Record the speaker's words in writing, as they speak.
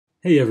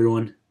Hey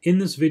everyone, in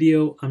this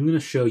video I'm going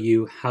to show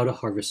you how to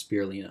harvest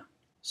spirulina.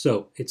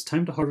 So it's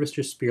time to harvest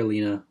your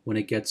spirulina when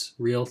it gets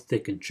real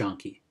thick and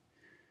chunky.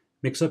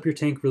 Mix up your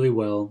tank really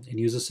well and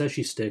use a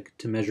seshi stick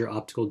to measure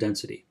optical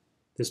density.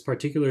 This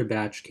particular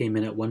batch came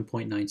in at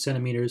 1.9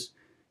 centimeters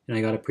and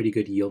I got a pretty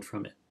good yield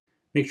from it.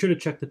 Make sure to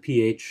check the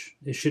pH.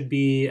 It should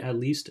be at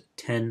least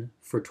 10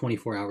 for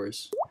 24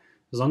 hours.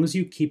 As long as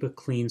you keep a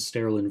clean,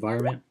 sterile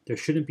environment, there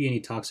shouldn't be any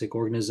toxic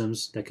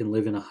organisms that can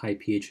live in a high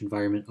pH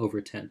environment over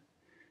 10.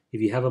 If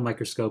you have a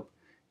microscope,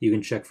 you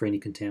can check for any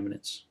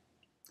contaminants.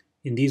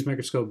 In these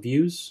microscope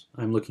views,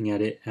 I'm looking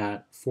at it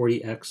at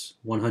 40x,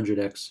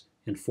 100x,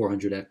 and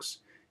 400x,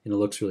 and it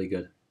looks really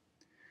good.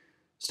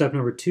 Step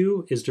number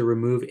 2 is to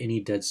remove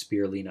any dead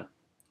spirulina.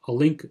 I'll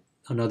link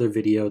another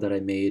video that I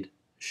made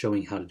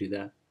showing how to do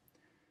that.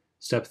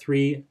 Step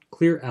 3,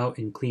 clear out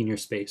and clean your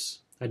space.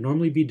 I'd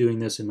normally be doing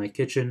this in my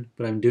kitchen,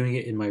 but I'm doing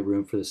it in my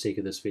room for the sake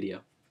of this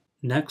video.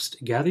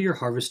 Next, gather your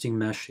harvesting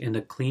mesh in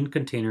a clean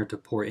container to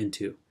pour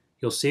into.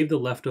 You'll save the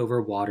leftover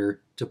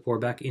water to pour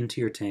back into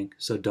your tank,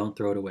 so don't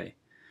throw it away.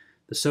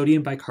 The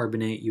sodium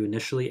bicarbonate you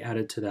initially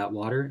added to that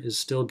water is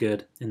still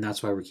good, and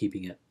that's why we're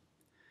keeping it.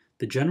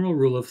 The general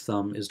rule of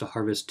thumb is to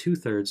harvest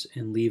 2/3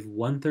 and leave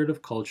 1/3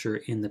 of culture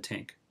in the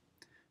tank.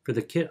 For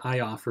the kit I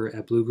offer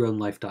at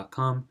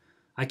bluegrownlife.com,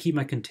 I keep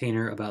my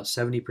container about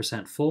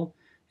 70% full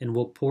and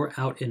will pour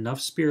out enough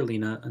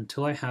spirulina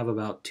until I have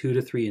about 2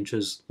 to 3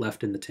 inches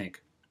left in the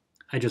tank.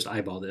 I just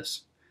eyeball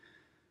this.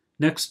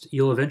 Next,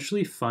 you'll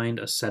eventually find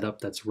a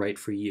setup that's right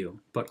for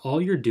you, but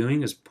all you're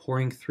doing is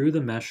pouring through the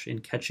mesh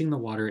and catching the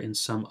water in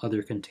some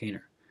other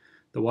container.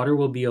 The water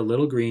will be a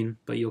little green,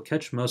 but you'll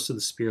catch most of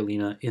the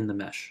spirulina in the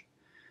mesh.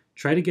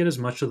 Try to get as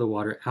much of the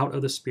water out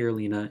of the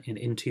spirulina and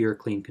into your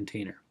clean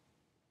container.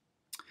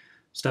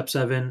 Step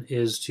 7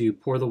 is to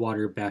pour the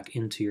water back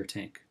into your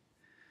tank.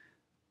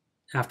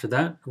 After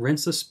that,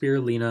 rinse the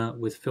spirulina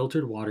with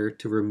filtered water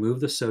to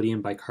remove the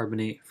sodium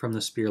bicarbonate from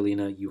the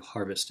spirulina you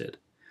harvested.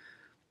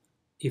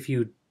 If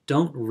you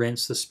don't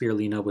rinse the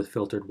spirulina with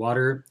filtered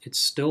water, it's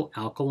still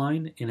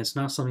alkaline and it's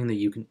not something that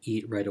you can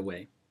eat right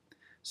away.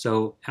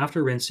 So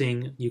after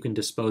rinsing, you can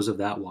dispose of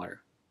that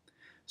water.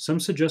 Some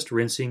suggest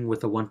rinsing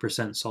with a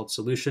 1% salt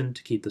solution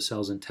to keep the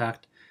cells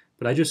intact,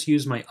 but I just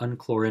use my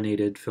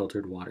unchlorinated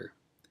filtered water.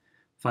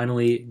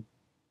 Finally,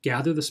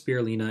 gather the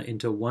spirulina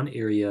into one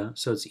area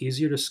so it's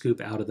easier to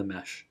scoop out of the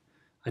mesh.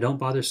 I don't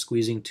bother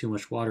squeezing too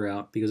much water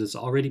out because it's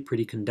already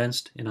pretty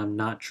condensed and I'm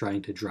not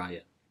trying to dry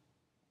it.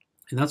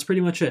 And that's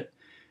pretty much it.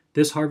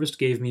 This harvest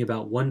gave me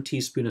about 1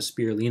 teaspoon of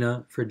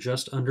spirulina for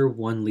just under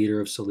 1 liter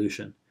of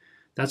solution.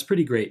 That's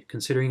pretty great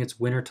considering it's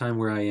wintertime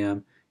where I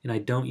am and I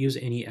don't use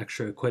any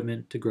extra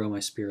equipment to grow my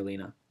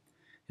spirulina.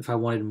 If I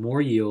wanted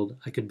more yield,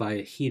 I could buy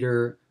a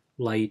heater,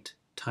 light,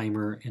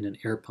 timer, and an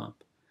air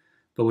pump.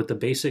 But with the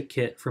basic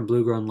kit from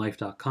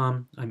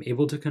bluegrownlife.com, I'm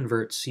able to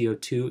convert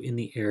CO2 in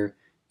the air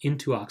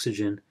into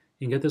oxygen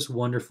and get this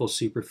wonderful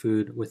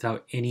superfood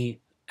without any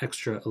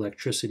extra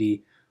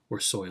electricity or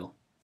soil.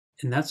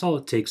 And that's all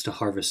it takes to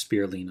harvest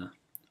spirulina.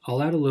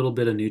 I'll add a little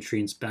bit of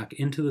nutrients back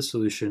into the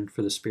solution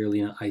for the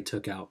spirulina I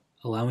took out,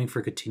 allowing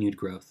for continued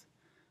growth.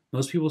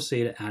 Most people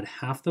say to add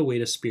half the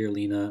weight of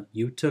spirulina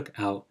you took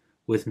out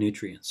with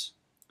nutrients.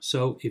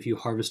 So if you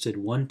harvested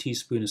 1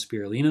 teaspoon of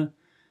spirulina,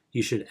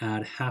 you should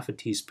add half a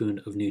teaspoon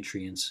of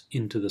nutrients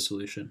into the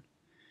solution.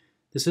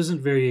 This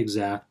isn't very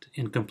exact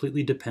and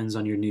completely depends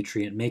on your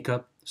nutrient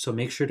makeup, so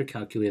make sure to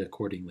calculate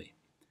accordingly.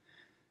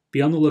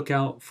 Be on the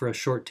lookout for a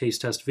short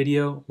taste test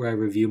video where I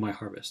review my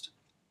harvest.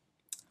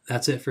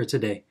 That's it for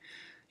today.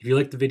 If you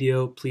liked the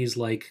video, please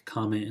like,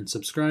 comment, and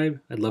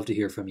subscribe. I'd love to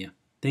hear from you.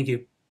 Thank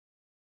you.